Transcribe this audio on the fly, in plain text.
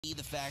be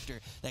the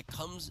factor that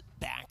comes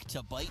back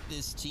to bite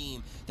this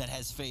team that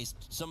has faced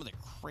some of the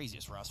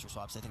craziest roster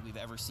swaps I think we've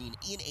ever seen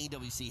in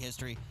AWC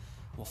history.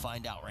 We'll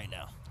find out right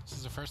now. This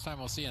is the first time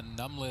we'll see a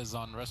Numbliz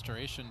on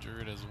Restoration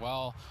Druid as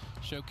well,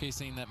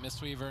 showcasing that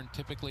Mistweaver,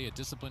 typically a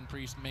Discipline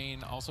Priest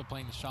main, also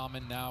playing the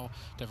Shaman, now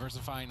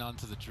diversifying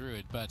onto the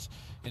Druid. But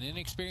an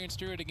inexperienced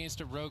Druid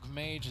against a Rogue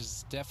Mage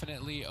is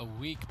definitely a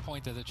weak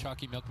point that the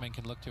Choccy Milkmen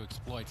can look to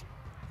exploit.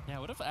 Yeah, I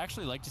would have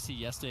actually liked to see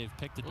YesDave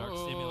pick the Dark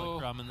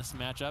Simulacrum in this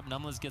matchup.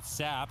 Numbliz gets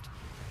sapped.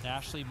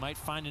 Ashley might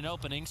find an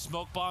opening.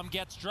 Smoke Bomb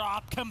gets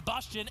dropped.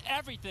 Combustion,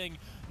 everything.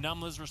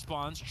 Numbliz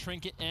responds.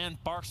 Trinket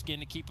and Barkskin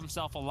to keep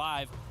himself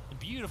alive.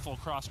 Beautiful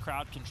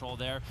cross-crowd control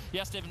there.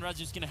 YesDave and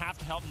Rezu's going to have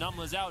to help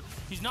Numbliz out.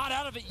 He's not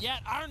out of it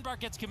yet.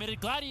 Ironbark gets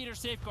committed. Gladiator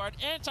Safeguard.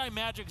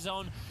 Anti-magic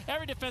zone.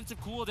 Every defensive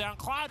cooldown.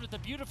 Clyde with a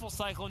beautiful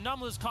cyclone.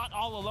 Numbliz caught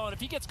all alone. If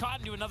he gets caught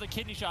into another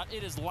kidney shot,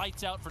 it is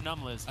lights out for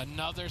Numbliz.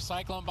 Another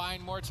cyclone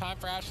buying more time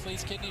for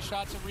Ashley's kidney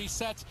shot to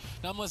reset.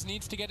 Numbliz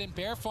needs to get in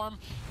bear form.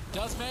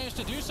 Does manage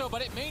to do so,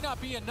 but it may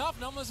not be enough.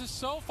 Numbliz is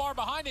so far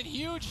behind it.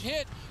 Huge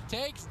hit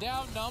takes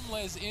down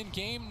Numbliz in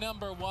game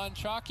number 1.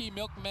 Choccy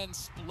Milkmen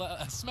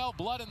smell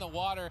blood in the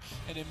water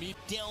and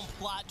immediately down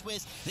plot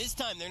twist. This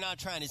time they're not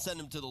trying to send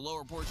them to the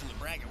lower portion of the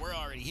bracket. We're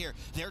already here.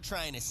 They're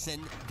trying to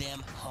send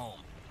them home.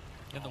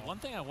 And the one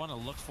thing I want to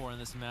look for in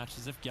this match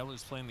is if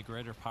Gellu's playing the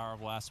Greater Power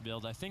Blast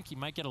build, I think he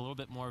might get a little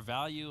bit more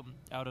value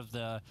out of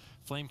the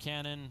Flame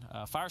Cannon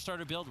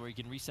Firestarter build where he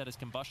can reset his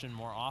combustion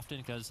more often,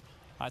 because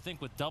I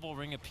think with double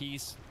ring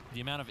apiece, the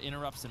amount of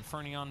interrupts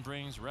Infernion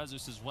brings,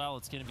 Rezus as well,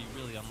 it's going to be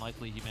really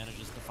unlikely he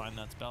manages to find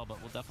that spell, but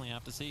we'll definitely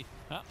have to see.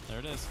 Ah, there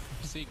it is.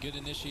 See good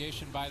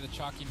initiation by the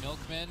Choccy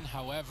Milkmen.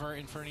 However,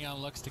 Infernion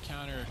looks to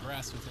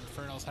counter-aggress with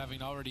Infernals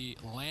having already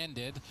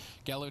landed.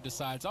 Gellu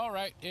decides, all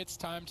right, it's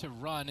time to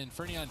run.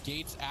 Infernion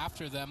gates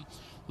after them,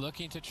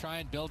 looking to try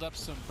and build up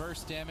some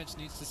burst damage.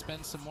 Needs to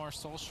spend some more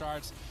soul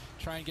shards,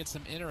 try and get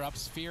some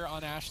interrupts. Fear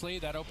on Ashley,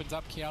 that opens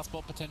up Chaos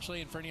Bolt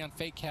potentially. Infernion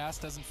fake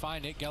cast, doesn't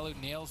find it. Gellu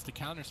nails the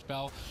counter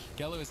spell.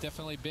 Gellu has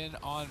definitely been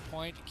on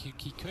point.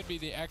 He could be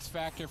the X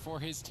factor for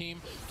his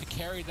team to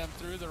carry them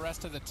through the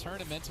rest of the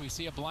tournament. We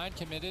see a blind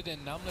committed,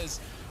 and Numbliz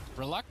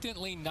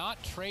reluctantly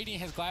not trading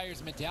his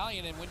Gladiator's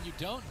Medallion, and when you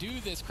don't do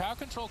this, crowd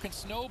control can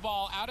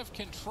snowball out of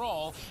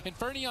control.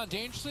 Infernion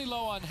dangerously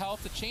low on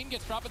health. The chain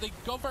gets dropped, but they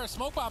go for a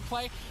smoke bomb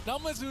play.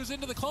 Numbliz moves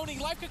into the cloning.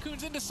 Life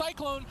Cocoon's into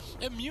Cyclone,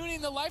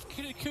 immuning the Life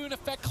Cocoon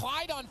effect.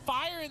 Clyde on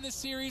fire in this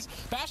series.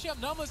 Bashing up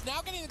Numbliz,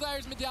 now getting the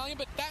Gladiator's Medallion,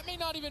 but that may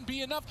not even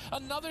be enough.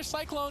 Another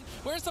Cyclone.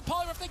 Where's the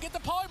Polymorph? They get the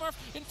Polymorph.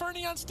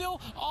 Infernion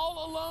still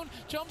all alone.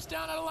 Jumps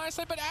down out of line of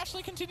sight, but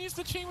Ashley continues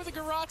the chain with the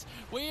Garrote.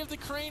 Wave of the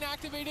Crane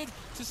activated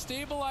to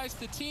stabilize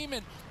the team,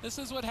 and this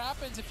is what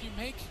happens if you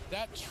make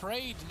that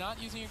trade,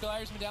 not using your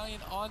Gladiator's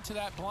Medallion onto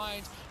that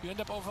blind. You end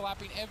up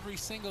overlapping every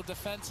single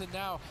defense, and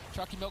now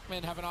Choccy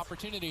Milkmen have an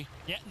opportunity.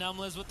 Yeah,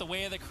 Numbliz with the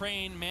Way of the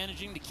Crane,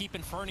 managing to keep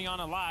Infernion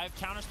alive.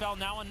 Counterspell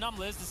now on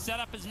Numbliz. The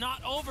setup is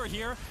not over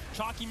here.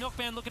 Choccy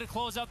Milkmen looking to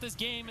close out this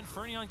game.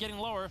 Infernion getting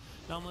lower.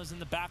 Numbliz in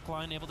the back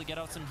line, able to get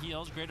out some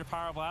heals. Greater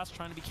Power Blast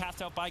trying to be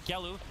cast out by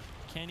Gellu.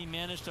 Can he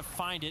manage to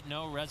find it?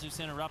 No,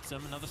 Rezus interrupts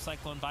him. Another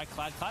Cyclone by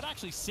Clyde. Clyde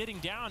actually sitting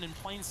down in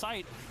plain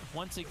sight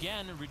once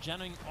again,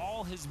 regenerating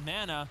all his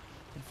mana.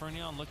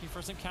 Infernion looking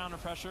for some counter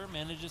pressure,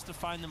 manages to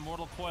find the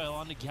Mortal Coil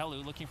onto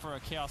Gellu, looking for a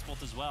Chaos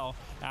Bolt as well.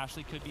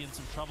 Ashley could be in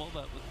some trouble,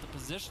 but with the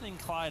positioning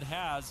Clyde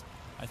has,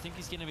 I think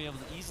he's going to be able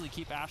to easily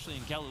keep Ashley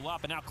and Gellu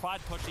up. And now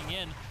Clyde pushing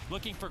in,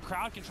 looking for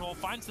crowd control,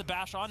 finds the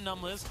bash on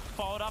Numbliz,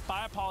 followed up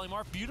by a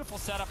Polymorph. Beautiful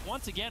setup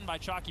once again by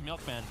Choccy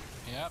Milkmen.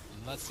 Yep,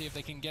 and let's see if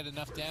they can get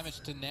enough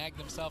damage to nag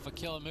themselves a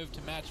kill and move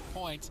to match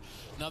points.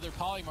 Another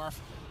Polymorph.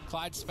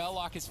 Clyde's spell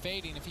lock is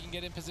fading. If he can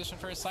get in position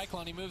for a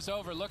Cyclone, he moves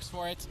over, looks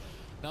for it.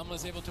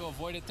 Numbliz able to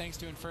avoid it thanks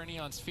to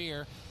Infernion's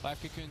Fear.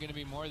 Life Cocoon going to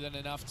be more than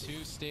enough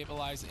to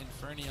stabilize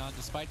Infernion.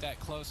 Despite that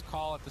close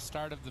call at the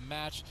start of the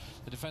match,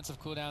 the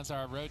defensive cooldowns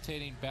are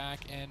rotating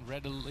back and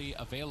readily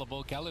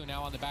available. Gellu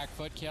now on the back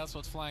foot. Chaos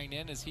Bolt's flying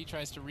in as he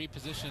tries to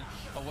reposition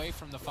away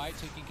from the fight,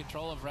 taking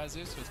control of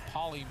Rezus with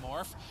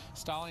Polymorph,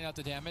 stalling out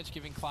the damage,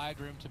 giving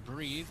Clyde room to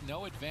breathe.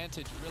 No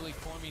advantage really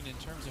forming in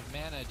terms of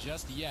mana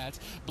just yet.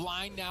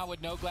 Blind now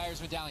with no Gladiator's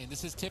Medallion.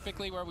 This is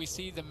typically where we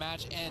see the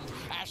match end.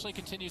 Ashley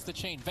continues the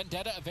chain.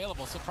 Vendetta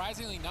available.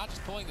 Surprisingly, not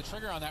just pulling the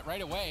trigger on that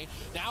right away.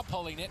 Now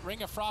pulling it.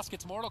 Ring of Frost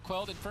gets Mortal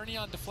Coiled.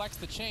 Infernion deflects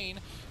the chain.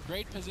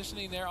 Great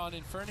positioning there on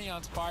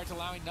Infernion's part,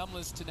 allowing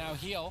Numbliz to now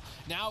heal.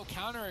 Now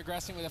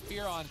counter-aggressing with a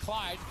Fear on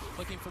Clyde,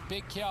 looking for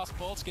big Chaos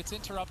Bolts. Gets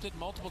interrupted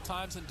multiple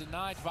times and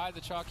denied by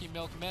the Choccy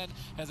Milkmen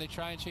as they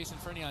try and chase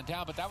Infernion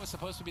down. But that was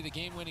supposed to be the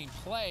game-winning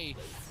play,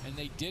 and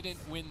they didn't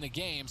win the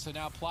game. So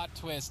now Plot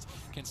Twist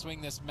can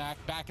swing this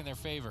back in their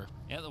favor.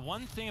 Yeah, the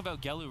one thing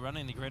about Gelu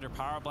running the Greater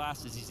Power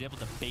Blast is he's able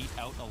to bait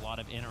out a lot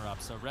of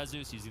interrupts. So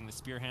Rezus using the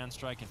Spear Hand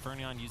Strike and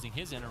Fernion using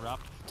his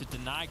interrupt to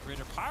deny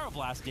Greater Power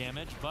Blast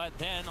damage, but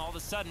then all of a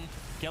sudden,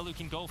 Gelu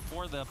can go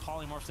for the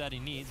polymorphs that he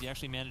needs. He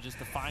actually manages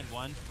to find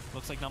one.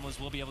 Looks like Numbless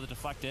will be able to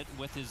deflect it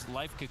with his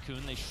Life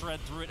Cocoon. They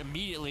shred through it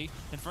immediately,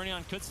 and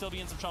Fernion could still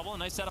be in some trouble. A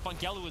nice setup on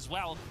Gelu as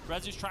well.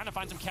 Rezus trying to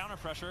find some counter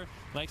pressure.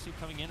 Leg sweep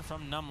coming in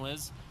from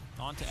Numbless.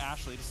 On to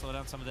Ashley to slow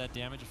down some of that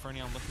damage.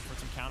 Fernion looking for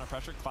some counter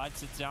pressure. Clyde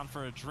sits down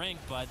for a drink,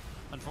 but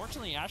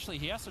unfortunately, Ashley,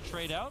 he has to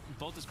trade out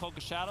both his Cloak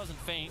of Shadows and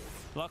Feint.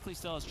 Luckily,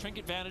 still has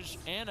Trinket Advantage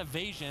and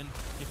Evasion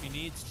if he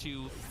needs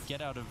to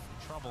get out of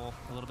trouble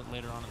a little bit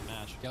later on in the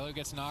match. Gelu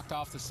gets knocked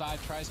off the side,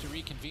 tries to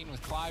reconvene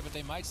with Clyde, but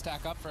they might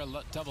stack up for a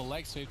double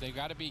leg sweep. They've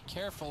got to be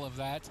careful of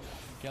that.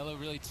 Gelu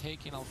really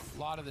taking a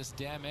lot of this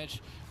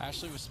damage.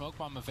 Ashley with Smoke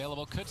Bomb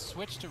available. Could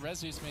switch to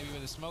Rezus maybe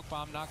with a Smoke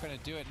Bomb. Not going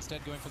to do it.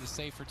 Instead going for the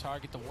safer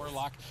target, the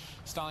Warlock,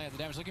 stalling out the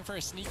damage. Looking for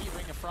a sneaky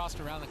Ring of Frost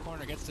around the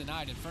corner. Gets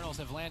denied. Infernals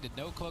have landed.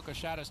 No Cloak of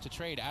Shadows to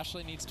trade.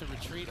 Ashley needs to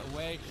retreat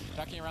away,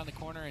 ducking around the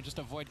corner and just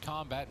avoid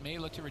combat. May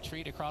look to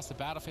retreat across the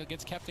battlefield.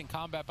 Gets kept in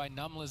combat by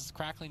Numbless,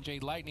 Crackling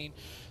Jade Lightning.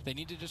 They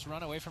need to just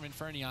run away from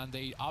Infernion.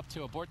 They opt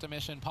to abort the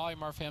mission,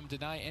 polymorph him,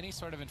 deny any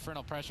sort of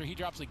infernal pressure. He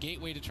drops a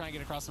gateway to try and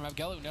get across the map.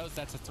 Gelu knows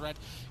that's a threat,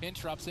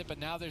 interrupts it, but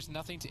now there's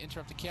nothing to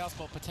interrupt the Chaos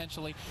Bolt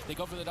potentially. They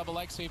go for the double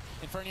leg sweep.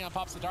 Infernion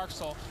pops the Dark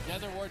Soul.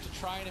 Nether Ward to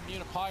try and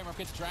immune a polymorph,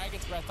 gets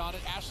Dragon's Breath on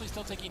it. Ashley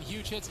still taking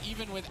huge hits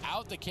even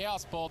without the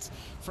Chaos Bolts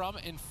from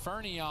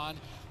Infernion.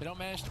 They don't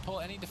manage to pull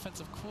any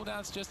defensive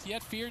cooldowns just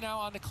yet. Fear now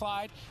on to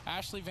Clyde.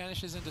 Ashley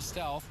vanishes into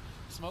stealth.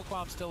 Smoke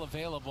Bomb still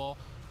available.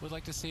 Would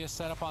like to see a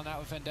setup on that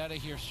with Vendetta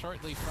here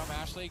shortly from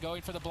Ashley.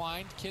 Going for the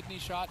blind. Kidney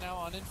shot now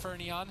on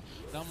Infernion.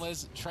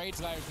 Numbless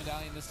trades Vair's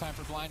Medallion this time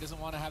for blind. Doesn't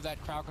want to have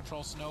that crowd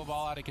control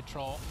snowball out of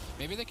control.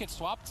 Maybe they could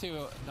swap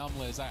to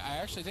Numbless. I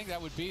actually think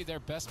that would be their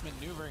best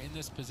maneuver in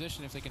this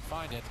position if they can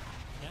find it.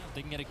 Yeah,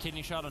 they can get a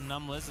kidney shot on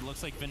Numbless. It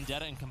looks like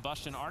Vendetta and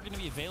Combustion are going to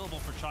be available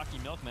for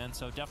Choccy Milkman,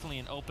 so definitely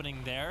an opening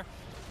there.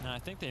 And I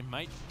think they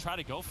might try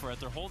to go for it.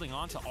 They're holding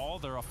on to all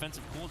their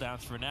offensive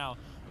cooldowns for now.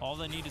 All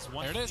they need is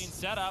one clean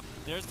setup.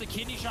 There's the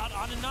kidney shot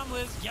onto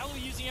Numbless.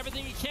 Gelu using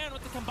everything he can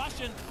with the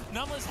Combustion.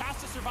 Numbless has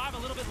to survive a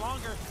little bit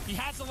longer. He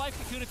has the Life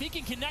Cocoon. If he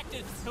can connect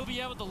it, he'll be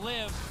able to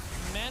live.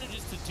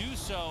 Manages to do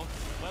so.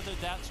 Weathered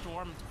that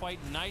storm quite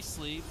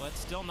nicely, but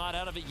still not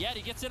out of it yet.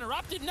 He gets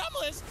interrupted.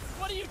 Numbless,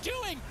 what are you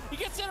doing? He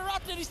gets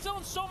interrupted. He's still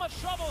in so much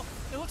trouble.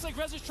 It looks like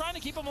Rez is trying to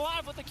keep him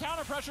alive with the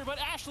counter pressure, but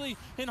Ashley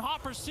in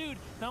hot pursuit.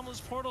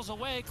 Numbless portals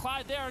away.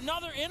 Clyde there.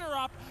 Another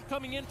interrupt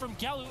coming in from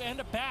Gelu and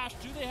a bash.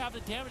 Do they have the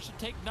damage to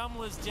take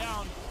Numbless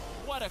down?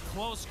 What a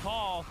close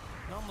call.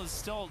 Numbless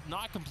still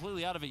not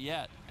completely out of it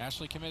yet.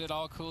 Ashley committed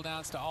all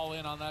cooldowns to all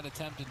in on that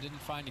attempt and didn't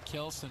find a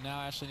kill, so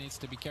now Ashley needs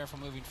to be careful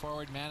moving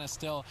forward. Mana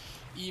still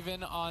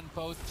even on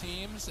both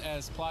teams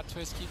as Plot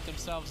Twist keep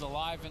themselves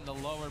alive in the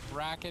lower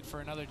bracket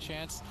for another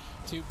chance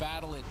to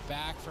battle it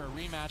back for a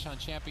rematch on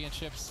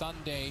Championship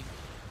Sunday.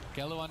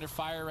 Gelu under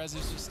fire,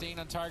 Rezus staying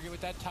on target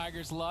with that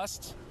Tiger's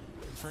Lust.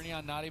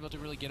 Infernion not able to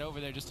really get over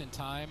there just in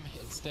time,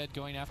 instead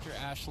going after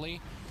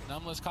Ashley.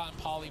 Numbless caught in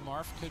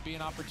polymorph. Could be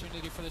an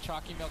opportunity for the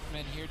Choccy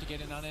Milkmen here to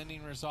get an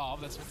unending resolve.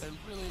 That's what they're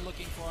really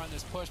looking for on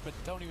this push, but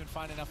don't even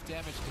find enough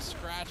damage to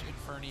scratch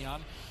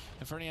Infernion.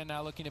 Infernion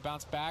now looking to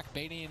bounce back,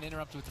 baiting an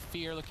interrupt with the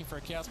Fear, looking for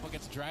a Chaos Bolt,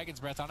 gets Dragon's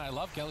Breath on. I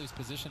love Gelu's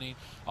positioning,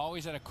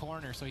 always at a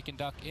corner, so he can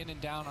duck in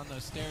and down on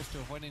those stairs to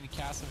avoid any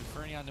cast of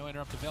Infernion. No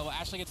interrupt available.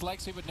 Ashley gets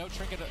leg sweep with no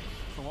trinket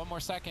for one more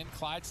second.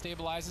 Clyde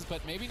stabilizes,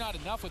 but maybe not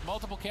enough with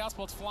multiple Chaos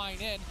Bolts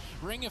flying in.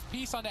 Ring of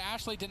Peace onto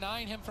Ashley,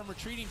 denying him from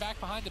retreating back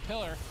behind the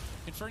pillar.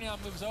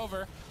 Infernion moves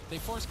over. They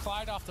force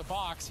Clyde off the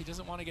box. He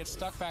doesn't want to get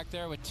stuck back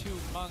there with two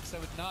monks. That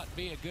would not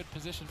be a good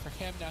position for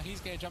him. Now he's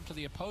going to jump to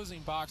the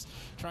opposing box,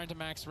 trying to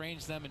max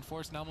range them and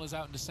force Numbless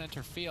out into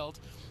center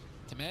field.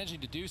 Managing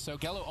to do so.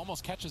 Gelu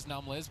almost catches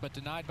Numbless, but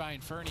denied by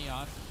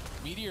Infernion.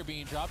 Meteor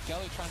being dropped.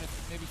 Gelu trying to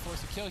maybe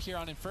force a kill here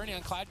on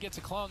Infernion. Clyde gets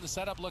a clone. The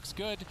setup looks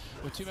good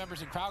with two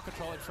members in crowd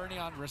control.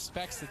 Infernion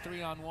respects the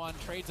 3-on-1,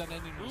 trades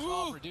unending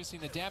resolve, reducing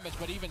the damage,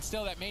 but even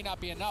still, that may not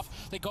be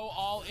enough. They go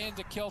all in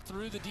to kill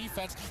through the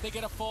defense. They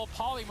get a full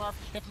polymorph.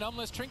 If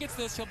Numbless trinkets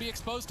this, he'll be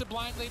exposed to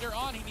blind later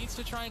on. He needs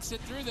to try and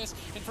sit through this.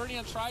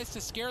 Infernion tries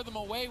to scare them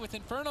away with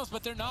Infernos,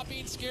 but they're not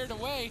being scared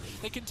away.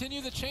 They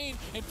continue the chain.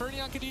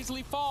 Infernion could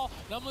easily fall.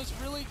 Numbless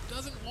really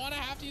doesn't want to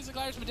have to use the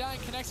Glider's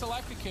Medallion, connects a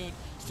Life Cocoon.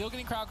 Still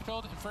getting crowd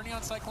controlled. Infernion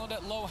cycloned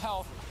at low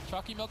health.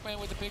 Choccy Milkman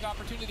with a big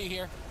opportunity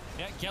here.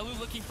 Yeah, Gelu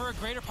looking for a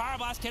greater power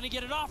blast. Can he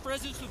get it off?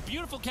 Rezus with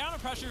beautiful counter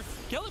pressure.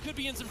 Gelu could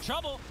be in some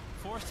trouble.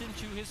 Forced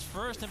into his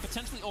first and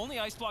potentially only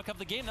ice block of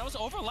the game. That was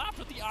overlapped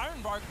with the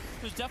Iron Bark.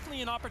 There's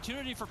definitely an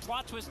opportunity for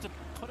Plot Twist to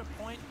put a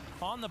point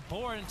on the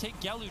board and take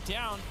Gelu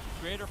down.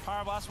 Greater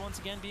Power Blast once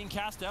again being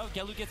cast out.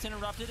 Gelu gets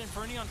interrupted, and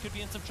Infernion could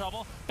be in some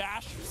trouble.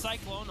 Bash,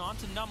 Cyclone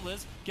onto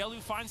Numbliz. Gelu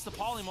finds the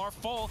Polymorph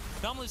full.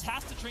 Numbliz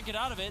has to trinket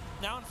out of it.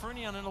 Now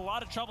Infernion in a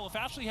lot of trouble. If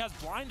Ashley has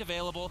blind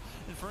available,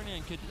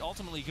 Infernion could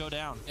ultimately go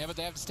down. Yeah, but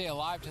they have to stay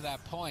alive to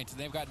that point.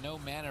 They've got no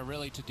mana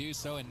really to do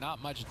so, and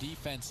not much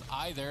defense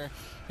either.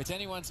 It's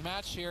anyone's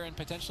match here, and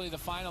potentially the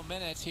final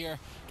minutes here.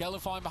 Gelu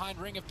falling behind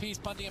Ring of Peace,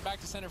 punting him back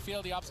to center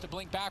field. He opts to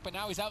blink back, but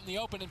now he's out in the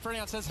open.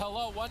 Infernion says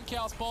hello. One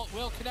Chaos Bolt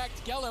will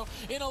connect. Gelu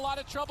in a lot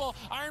of trouble.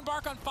 Iron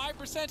Bark on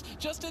 5%,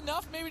 just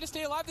enough maybe to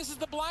stay alive. This is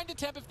the blind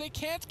attempt. If they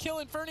can't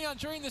kill Infernion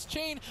during this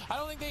chain, I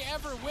don't think they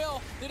ever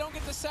will. They don't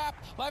get the sap.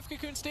 Life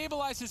Cocoon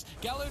stabilizes.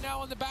 Gelu now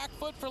on the back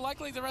foot for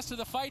likely the rest of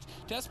the fight.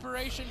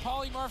 Desperation,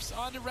 Polymorphs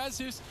onto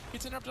Rezus.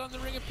 Gets interrupted on the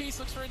Ring of Peace.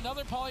 Looks for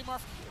another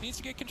Polymorph. Needs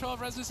to get control of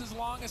Rezus as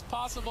long as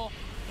possible.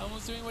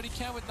 Numbliz doing what he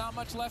can with not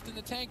much left in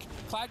the tank.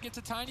 Clyde gets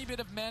a tiny bit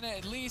of mana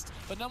at least,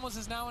 but Numbliz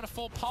is now in a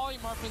full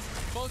Polymorph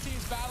as both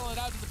teams battle it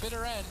out to the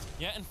bitter end.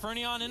 Yeah,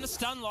 Infernion in a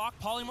stun lock.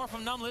 Polymorph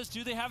from Numbliz.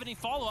 Do they have any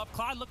follow-up?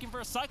 Clyde looking for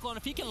a Cyclone.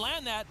 If he can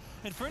land that,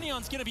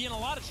 Infernion's going to be in a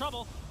lot of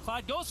trouble.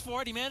 Clyde goes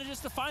for it. He manages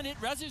to find it.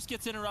 Rezus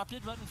gets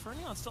interrupted, but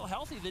Infernion's still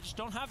healthy. They just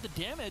don't have the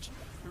damage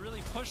to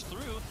really push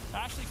through.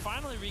 Ashley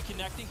finally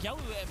reconnecting. Gelu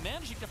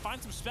managing to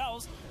find some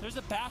spells. There's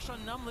a bash on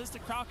Numbliz. The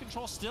crowd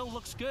control still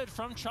looks good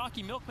from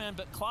Choccy Milkman,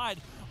 but Clyde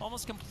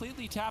almost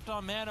completely tapped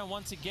on mana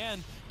once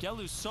again.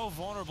 Gelu's so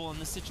vulnerable in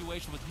this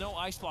situation with no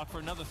ice block for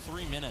another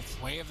 3 minutes.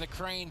 Way of the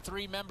Crane,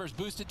 3 members,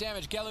 boosted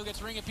damage. Gelu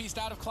gets Ring of Peace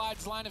out of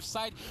Clyde's line of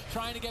sight,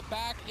 trying to get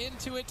back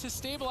into it to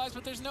stabilize,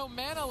 but there's no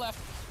mana left.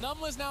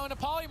 Numbliz now in a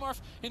Polymorph.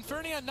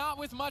 Infernion not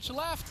with much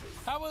left.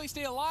 How will he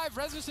stay alive?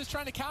 Rezus is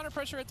trying to counter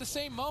pressure at the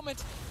same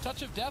moment.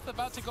 Touch of Death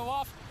about to go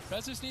off.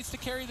 Rezus needs to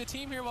carry the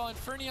team here while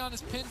Infernion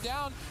is pinned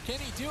down. Can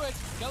he do it?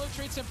 Gelu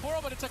trades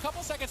Temporal, but it's a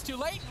couple seconds too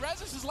late, and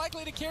Rezus is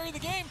likely to carry the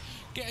game.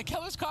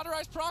 Gelu's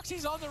cauterized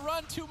proxies on the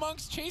run. 2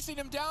 monks chasing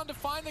him down to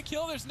find the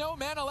kill. There's no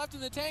mana left in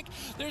the tank.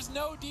 There's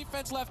no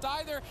defense left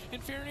either.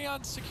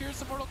 Infernion secures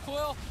the Mortal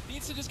Coil.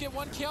 Needs to just get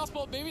 1 Chaos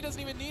Bolt. Maybe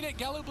doesn't even need it.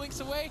 Gelu blinks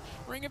away.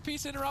 Ring of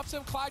Peace interrupts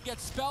him. Clyde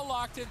gets spell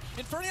locked in.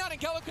 Infernion and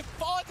Gelu could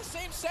fall at the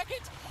same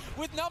second.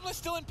 With Numbliz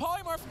still in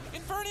Polymorph.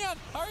 Infernion,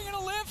 how are you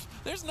gonna live?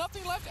 There's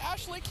nothing left.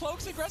 Ashley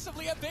cloaks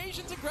aggressively,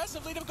 evasions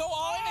aggressively to go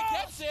all in and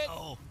gets it.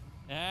 Oh.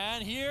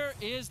 And here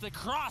is the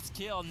cross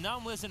kill.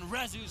 Numbliz and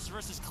Rezus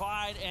versus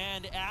Clyde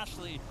and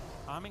Ashley.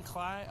 I'm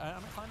inclined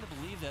to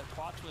believe that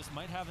Plot Twist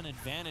might have an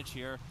advantage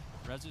here.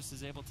 Rezus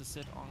is able to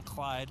sit on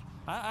Clyde.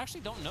 I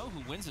actually don't know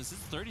who wins this. This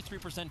is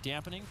 33%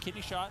 dampening.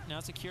 Kidney Shot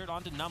now secured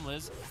onto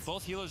Numbliz.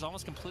 Both healers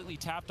almost completely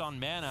tapped on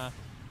mana.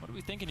 What are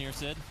we thinking here,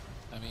 Sid?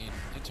 I mean,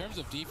 in terms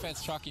of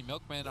defense, Choccy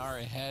Milkmen are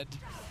ahead.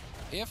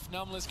 If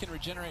Numbliz can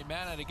regenerate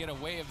mana to get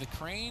away of the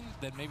Crane,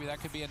 then maybe that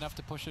could be enough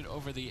to push it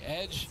over the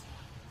edge.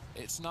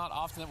 It's not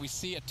often that we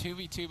see a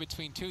 2v2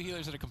 between 2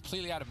 healers that are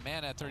completely out of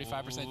mana at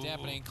 35%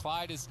 dampening.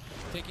 Clyde is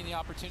taking the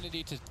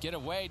opportunity to get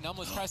away.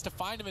 Numbliz tries to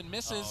find him and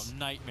misses. Oh,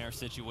 nightmare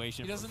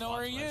situation. He doesn't know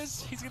where he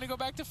is. He's going to go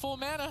back to full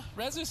mana.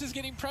 Rezus is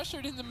getting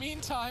pressured in the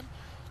meantime.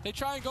 They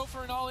try and go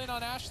for an all-in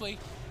on Ashley.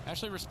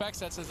 Ashley respects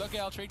that, says, okay,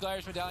 I'll trade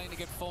Glaire's Medallion to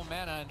get full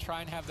mana and try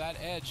and have that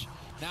edge.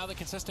 Now the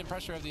consistent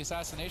pressure of the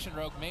Assassination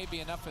Rogue may be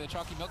enough for the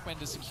Choccy Milkmen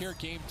to secure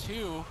game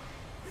 2.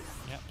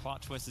 Yeah,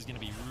 Plot Twist is going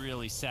to be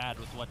really sad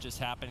with what just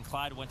happened.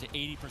 Clyde went to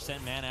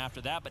 80% mana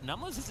after that, but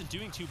Numbliz isn't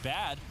doing too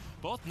bad.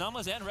 Both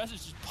Numbliz and Rezus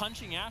just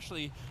punching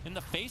Ashley in the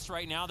face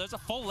right now. There's a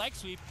full leg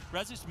sweep.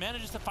 Rezus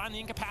manages to find the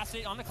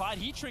incapacitate on the Clyde.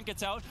 He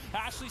trinkets out.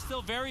 Ashley's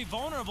still very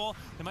vulnerable.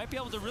 They might be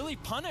able to really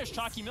punish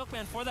Choccy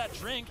Milkman for that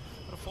drink.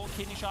 But a full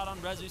kidney shot on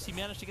Rezus. He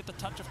managed to get the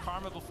touch of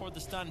Karma before the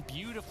stun.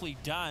 Beautifully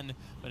done.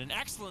 But an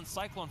excellent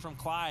Cyclone from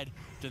Clyde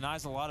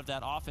denies a lot of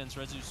that offense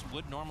Rezus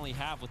would normally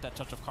have with that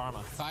touch of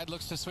Karma. Clyde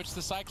looks to switch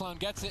the Cyclone,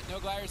 gets it. No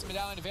Glaire's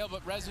Medallion available,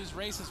 but Rezus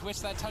races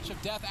with that touch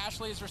of death.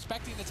 Ashley is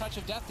respecting the touch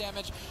of death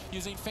damage,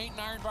 using Faint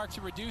and Iron Bark to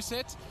reduce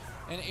it,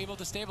 and able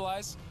to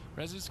stabilize.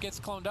 Rezus gets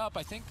cloned up.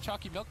 I think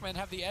Choccy Milkmen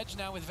have the edge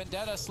now with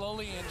Vendetta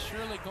slowly and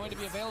surely going to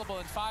be available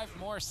in 5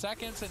 more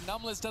seconds, and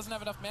Numbliz doesn't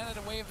have enough mana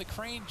to wave the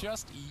Crane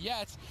just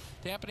yet,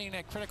 dampening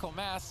at critical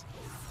mass.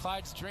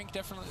 Clyde's drink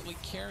definitely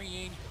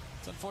carrying.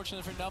 It's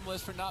unfortunate for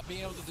Numbliz for not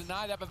being able to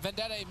deny that, but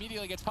Vendetta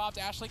immediately gets popped.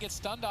 Ashley gets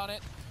stunned on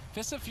it.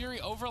 Fist of Fury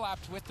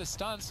overlapped with the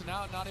stun, so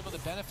now not able to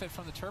benefit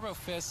from the Turbo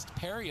Fist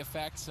parry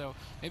effect, so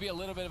maybe a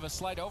little bit of a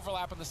slight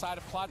overlap on the side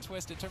of Plot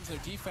Twist in terms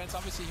of their defense.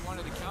 Obviously, he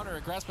wanted to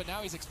counter-aggress, but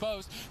now he's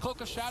exposed.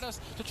 Cloak of Shadows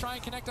to try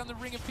and connect on the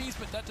Ring of Peace,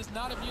 but that does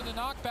not immune the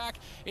knockback.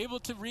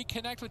 Able to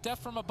reconnect with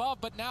Death from above,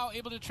 but now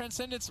able to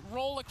transcend its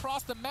roll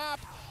across the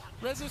map.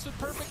 Rezus with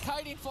perfect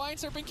kiting, Flying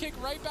Serpent kick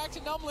right back to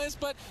Numbliz,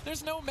 but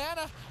there's no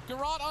mana.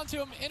 Garrote onto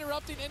him,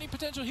 interrupting any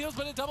potential heals,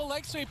 but a double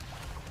leg sweep.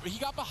 He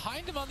got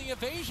behind him on the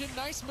evasion.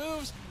 Nice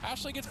moves.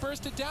 Ashley gets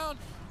bursted down.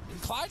 And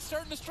Clyde's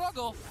starting to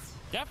struggle.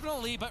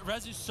 Definitely, but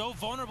Rezus so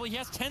vulnerable. He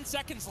has 10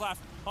 seconds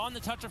left. on the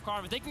touch of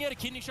Karma. If they can get a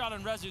kidney shot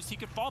on Rezus, he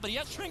could fall, but he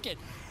has Trinket.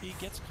 He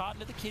gets caught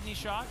into the kidney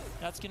shot.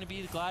 That's going to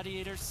be the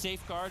Gladiator's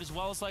safeguard, as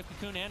well as Life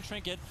Cocoon and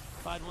Trinket.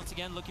 Clyde once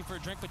again looking for a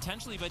drink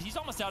potentially, but he's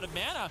almost out of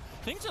mana.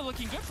 Things are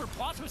looking good for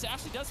Plot Twist.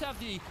 Ashley does have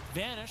the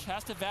Vanish,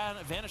 has to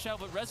vanish out,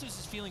 but Rezus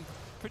is feeling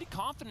pretty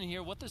confident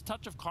here with this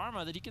touch of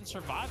Karma that he can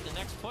survive the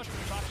next push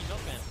from Choccy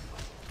Milkman.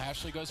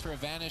 Ashley goes for a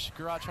Vanish.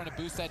 Garage trying to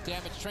boost that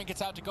damage.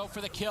 Trinket's out to go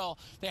for the kill.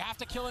 They have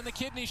to kill in the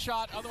kidney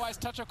shot, otherwise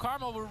Touch of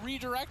Karma will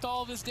redirect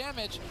all of his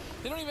damage.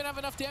 They don't even have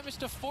enough damage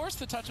to force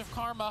the Touch of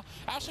Karma.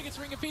 Ashley gets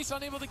Ring of Peace,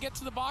 unable to get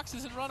to the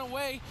boxes and run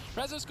away.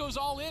 Rezus goes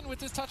all in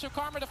with his Touch of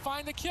Karma to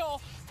find the kill.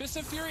 Fist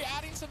of Fury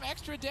adding some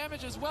extra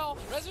damage as well.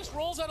 Rezus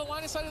rolls out of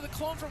line of sight of the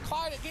clone from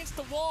Clyde against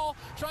the wall,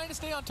 trying to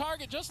stay on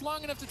target just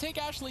long enough to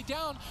take Ashley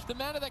down. The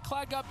mana that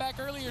Clyde got back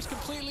earlier is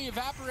completely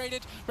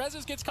evaporated.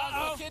 Rezus gets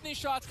caught with kidney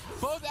shots.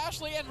 Both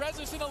Ashley and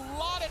Rezus in a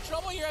lot of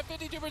trouble here at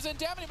 52%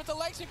 damage, but the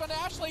leg sweep on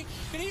Ashley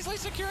can easily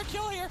secure a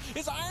kill here.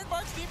 Is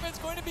Ironbark's defense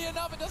going to be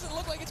enough? It doesn't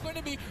look like it's going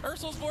to be.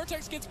 Ursul's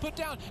Vortex gets put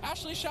down.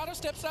 Ashley Shadow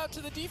steps out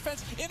to the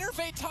defense.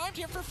 Innervate timed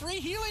here for free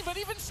healing, but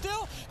even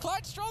still,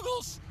 Clyde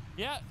struggles.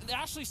 Yeah,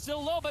 Ashley's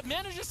still low, but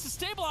manages to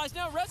stabilize.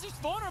 Now Rezus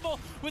vulnerable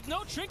with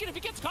no Trinket. If he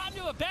gets caught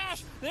into a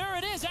bash, there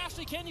it is.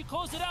 Ashley, can you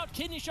close it out?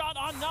 Kidney shot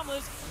on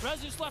Numbless.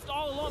 Rezus left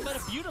all alone, but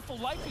a beautiful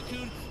Life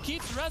Cocoon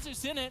keeps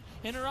Rezus in it,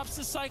 interrupts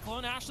the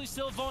Cyclone. Ashley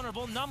still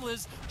vulnerable.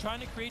 Numbless trying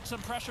to create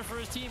some pressure for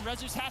his team.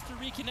 Rezus has to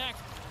reconnect.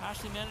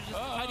 Ashley manages to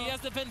hide. He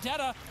has the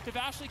Vendetta. If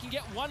Ashley can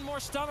get one more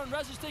stun on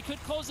Rezus, they could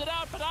close it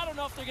out, but I don't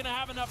know if they're going to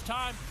have enough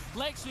time.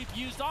 Leg sweep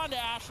used onto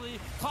Ashley.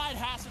 Clyde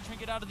has to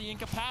Trinket out of the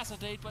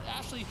incapacitate, but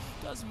Ashley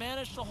does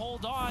manage to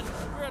hold on.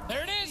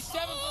 There it is,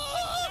 7%.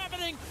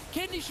 Happening.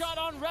 Kidney shot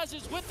on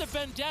Rezus with the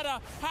Vendetta.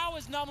 How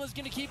is Numbless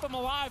going to keep him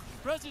alive?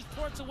 Rezus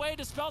ports away,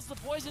 dispels the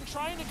poison,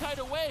 trying to kite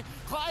away.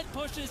 Clyde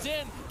pushes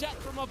in.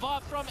 Death from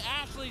above from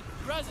Ashley.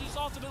 Rezus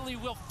ultimately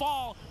will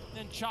fall.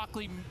 And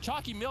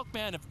Chalky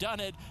Milkman have done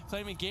it,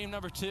 claiming game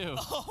number 2.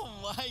 Oh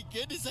my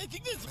goodness, I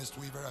think this...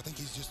 Mistweaver, I think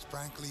he's just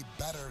frankly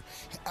better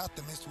at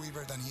the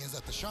Mistweaver than he is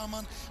at the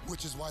Shaman,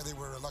 which is why they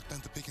were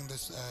reluctant to picking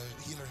this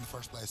healer in the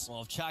first place.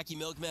 Well, if Chalky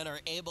Milkmen are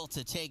able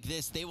to take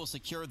this, they will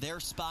secure their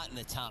spot in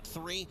the top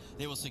 3.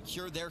 They will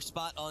secure their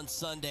spot on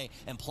Sunday.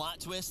 And Plot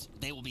Twist,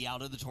 they will be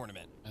out of the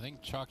tournament. I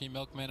think Chalky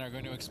Milkmen are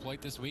going to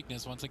exploit this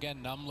weakness. Once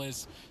again,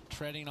 Numbless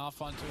treading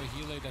off onto a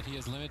healer that he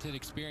has limited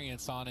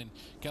experience on, and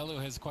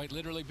Gelu has quite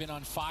literally been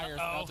on fire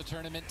throughout the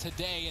tournament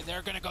today, and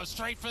they're going to go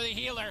straight for the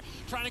healer,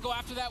 trying to go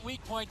after that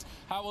weak point.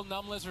 How will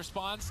Numbless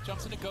respond?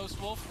 Jumps into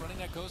Ghost Wolf, running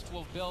that Ghost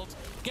Wolf build.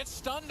 Gets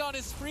stunned on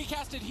his free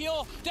casted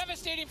heal.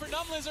 Devastating for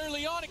Numbless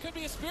early on. It could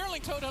be a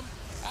Spearling Totem.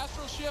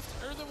 Astral Shift,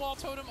 Earthen Wall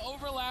Totem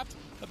overlapped.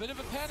 A bit of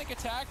a panic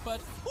attack, but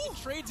it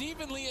trades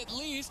evenly at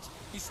least.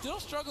 He's still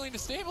struggling to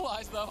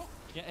stabilize though.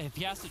 Yeah, if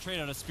he has to trade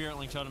out a Spirit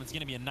Link Totem, it's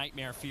going to be a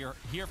nightmare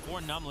here for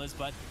Numbless,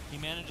 but he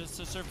manages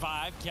to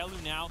survive.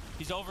 Gelu now,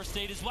 he's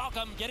overstayed his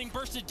welcome, getting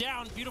bursted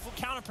down. Beautiful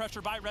counter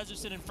pressure by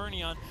Rezus and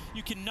Infernion.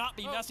 You cannot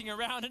be messing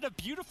around, and a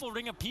beautiful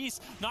Ring of Peace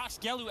knocks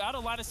Gelu out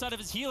of line of sight of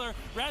his healer.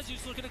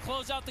 Rezus looking to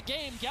close out the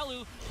game.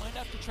 Gelu might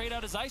have to trade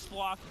out his Ice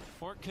Block,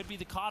 or it could be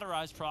the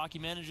Cauterized proc. He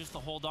manages to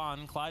hold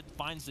on. Clyde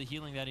finds the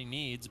healing that he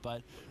needs,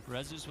 but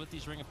Rezus with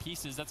these Ring of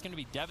Pieces, that's going to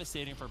be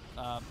devastating for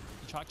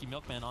Chalky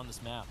Milkman on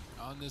this map.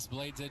 On this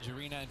Blade's Edge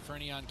Arena,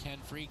 Infernion can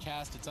free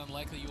cast. It's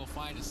unlikely you will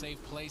find a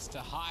safe place to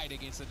hide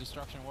against the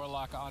Destruction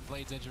Warlock on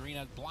Blade's Edge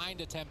Arena.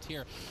 Blind attempt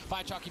here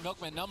by Chalky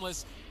Milkman.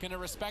 Numbless going to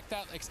respect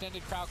that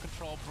extended crowd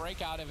control,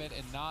 break out of it,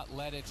 and not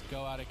let it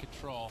go out of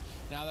control.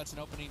 Now that's an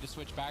opening to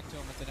switch back to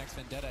him with the next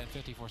Vendetta in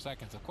 54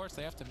 seconds. Of course,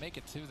 they have to make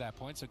it to that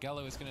point, so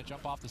Gelu is going to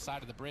jump off the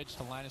side of the bridge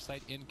to line of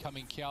sight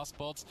incoming Chaos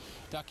Bolts.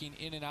 Ducking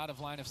in and out of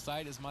line of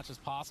sight as much as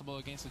possible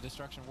against the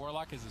Destruction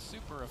Warlock is a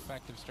super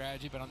effective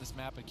strategy, but on this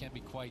map it can be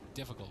quite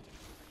difficult.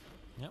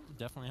 Yep,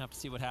 definitely have to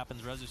see what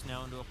happens. Rezus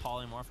now into a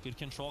polymorph. Good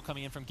control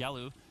coming in from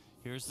Gelu.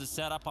 Here's the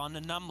setup on the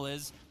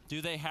Numbless.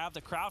 Do they have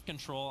the crowd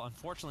control?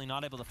 Unfortunately,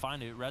 not able to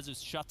find it.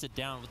 Rezus shuts it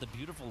down with a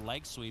beautiful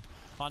leg sweep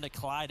onto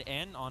Clyde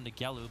and onto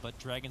Gelu, but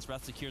Dragon's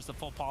Breath secures the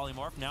full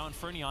polymorph. Now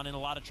Infernion in a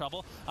lot of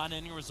trouble.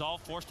 Unending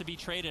Resolve forced to be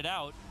traded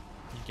out.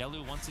 And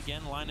Gelu once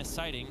again line of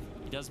sighting.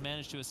 He does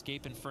manage to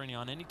escape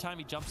Infernion. Anytime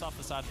he jumps off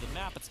the side of the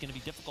map, it's going to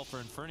be difficult for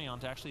Infernion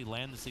to actually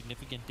land the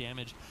significant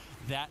damage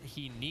that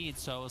he needs.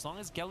 So as long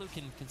as Gelu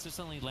can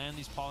consistently land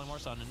these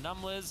polymorphs onto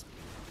Numbless,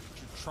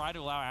 try to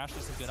allow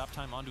Ashley some good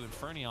uptime onto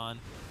Infernion,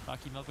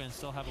 Chalky Milkman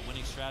still have a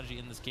winning strategy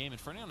in this game.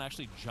 Infernion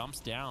actually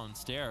jumps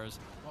downstairs.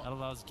 That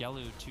allows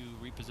Gelu to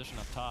reposition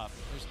up top.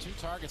 There's 2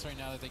 targets right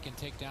now that they can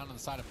take down on the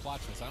side of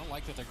Plot Twist. I don't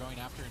like that they're going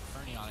after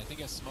Infernion. I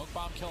think a Smoke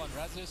Bomb kill on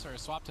Rezus or a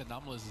swap to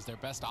Numbless is their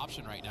best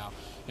option right now.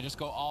 And just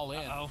go all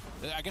in.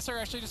 I guess they're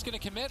actually just going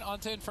to commit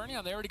onto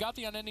Infernion. They already got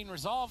the Unending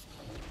Resolve.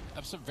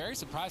 I'm very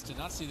surprised to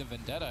not see the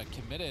Vendetta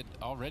committed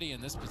already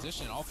in this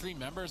position. All three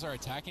members are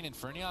attacking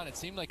Infernion. It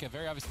seemed like a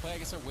very obvious play. I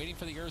guess they're waiting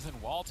for the Earthen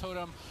Wall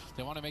Totem.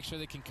 They want to make sure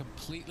they can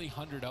completely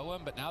 100-0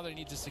 him, but now they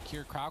need to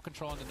secure crowd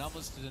control into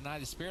Numbless to deny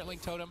the Spirit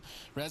Link Totem.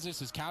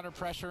 Rezus is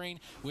counter-pressuring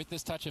with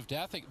this Touch of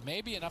Death. It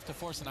may be enough to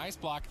force an Ice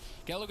Block.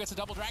 Gelu gets a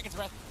double Dragon's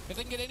Breath. If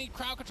they can get any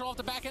crowd control off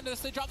the back end of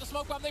this, they drop the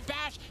Smoke Bomb, they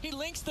bash. He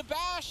links the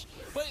bash,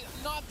 but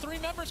not three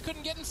members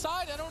couldn't get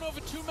inside. I don't know if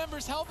a two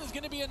members health is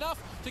going to be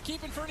enough to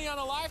keep Infernion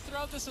alive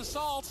throughout this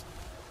assault.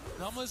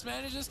 Numbless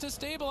manages to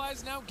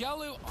stabilize. Now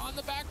Gelu on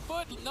the back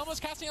foot. Numbless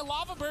casting a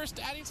Lava Burst,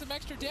 adding some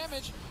extra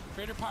damage.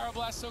 Greater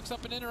Pyroblast soaks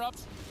up an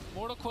Interrupt.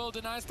 Mortal Coil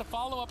denies the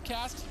follow-up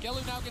cast.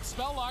 Gelu now gets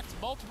spell locked.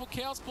 Multiple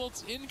Chaos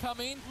Bolts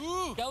incoming.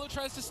 Ooh. Gelu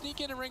tries to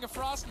sneak in a Ring of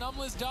Frost.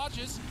 Numbless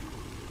dodges.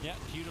 Yeah,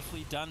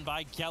 beautifully done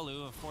by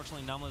Gelu.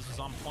 Unfortunately, Numbless was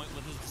on point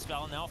with his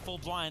Dispel. Now full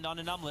blind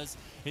onto Numbless.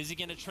 Is he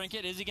going to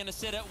Trinket? Is he going to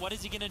sit it? What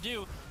is he going to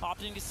do?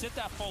 Opting to sit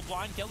that full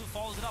blind. Gelu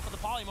follows it up with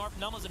the Polymorph.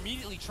 Numbless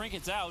immediately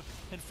Trinkets out.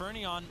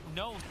 Infernion,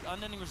 no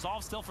Unending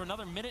Resolve still for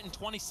another minute and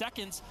 20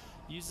 seconds.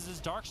 Uses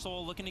his Dark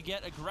Soul, looking to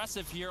get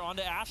aggressive here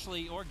onto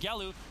Ashley or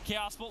Gelu.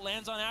 Chaos Bolt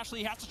lands on Ashley.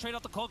 He has to trade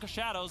out the Cloak of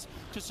Shadows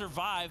to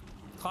survive.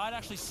 Clyde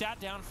actually sat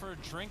down for a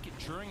drink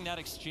during that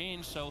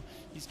exchange, so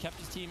he's kept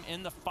his team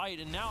in the fight.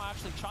 And now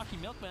actually Chalky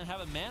Milkman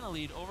have a mana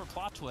lead over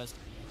Plot Twist.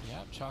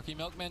 Yep, Chalky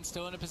Milkman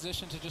still in a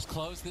position to just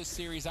close this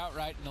series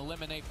outright and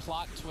eliminate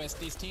Plot Twist.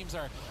 These teams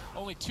are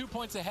only 2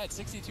 points ahead,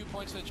 62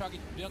 points for the Chalky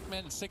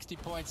Milkman and 60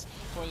 points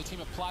for the team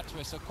of Plot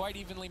Twist. So quite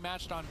evenly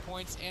matched on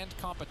points and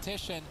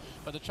competition,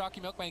 but the Chalky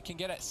Milkman can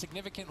get it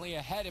significantly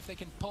ahead if they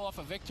can pull off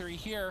a victory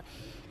here.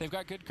 They've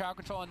got good crowd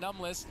control on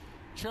Numbless.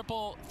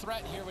 Triple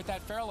threat here with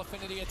that Feral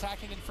Affinity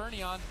attacking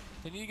Infernion.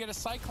 They need to get a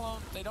Cyclone.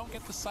 They don't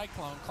get the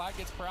Cyclone. Clyde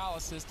gets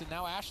Paralysis, and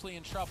now Ashley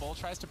in trouble.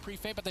 Tries to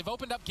pre-fade, but they've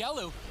opened up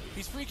Gelu.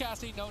 He's free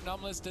casting. No,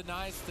 Numbless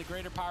denies the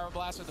Greater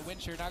Pyroblast with the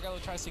Wind Shear. Now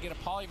Gelu tries to get a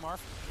Polymorph.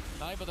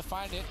 Not able to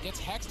find it.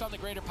 Gets hexed on the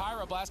Greater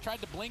Pyroblast.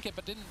 Tried to blink it,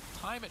 but didn't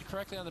time it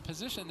correctly on the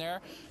position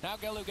there. Now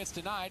Gelu gets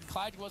denied.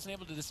 Clyde wasn't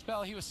able to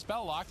dispel. He was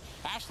spell locked.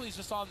 Ashley's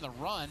just on the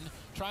run,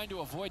 trying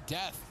to avoid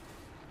death.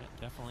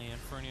 Definitely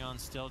Infernion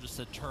still just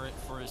a turret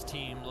for his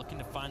team, looking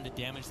to find the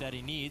damage that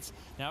he needs.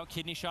 Now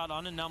Kidney Shot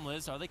onto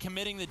Numbless. Are they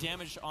committing the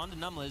damage onto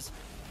Numbless?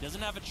 He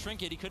doesn't have a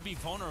Trinket. He could be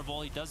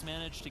vulnerable. He does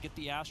manage to get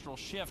the Astral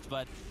Shift,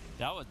 but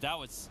that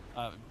was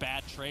a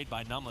bad trade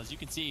by Numbless. You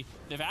can see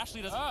if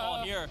Ashley doesn't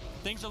fall here,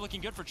 things are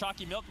looking good for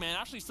Chalky Milkman.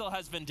 Ashley still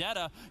has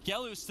Vendetta.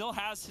 Gelu still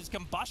has his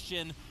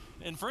Combustion.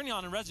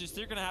 Infernion and Rezus,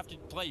 they're going to have to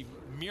play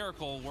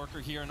Miracle Worker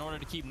here in order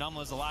to keep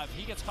Numbless alive. If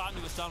he gets caught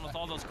into a stun with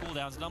all those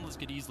cooldowns, Numbless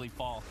could easily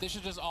fall. They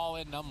should just all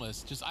in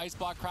Numbless. Just Ice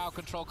Block, crowd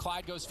control.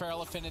 Clyde goes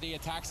Feral Affinity,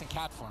 attacks in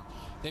Cat Form.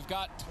 They've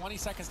got 20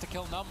 seconds to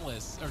kill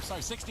Numbless, or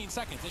sorry, 16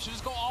 seconds. They should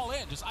just go all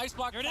in. Just Ice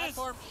Block, Cat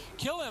Form,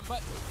 kill him,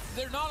 but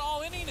they're not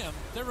all inning him.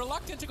 They're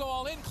reluctant to go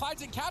all in.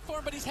 Clyde's in Cat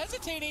Form, but he's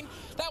hesitating.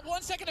 That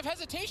 1 second of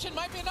hesitation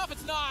might be enough.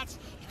 It's not.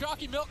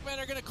 Chalky Milkmen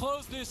are going to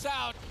close this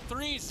out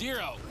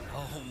 3-0.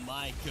 Oh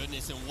my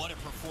goodness, and what a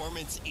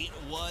performance it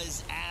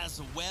was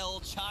as well.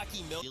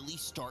 Chalky Milk really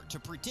start to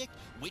predict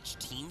which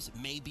teams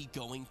may be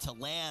going to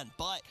land,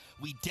 but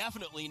we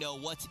definitely know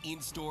what's in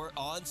store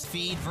on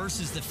Speed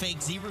versus the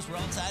Fake Zebras. We're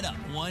all tied up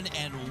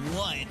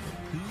 1-1.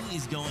 Who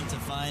is going to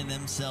find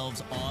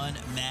themselves on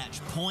match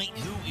point?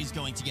 Who is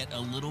going to get a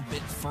little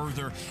bit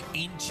further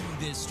into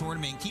this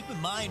tournament? Keep in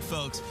mind,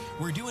 folks,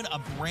 we're doing a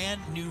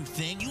brand new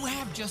thing. You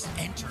have just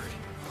entered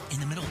in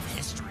the middle of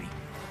history.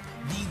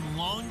 The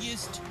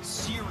longest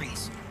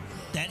series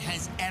that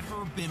has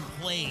ever been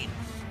played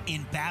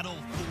in Battle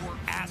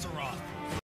for Azeroth.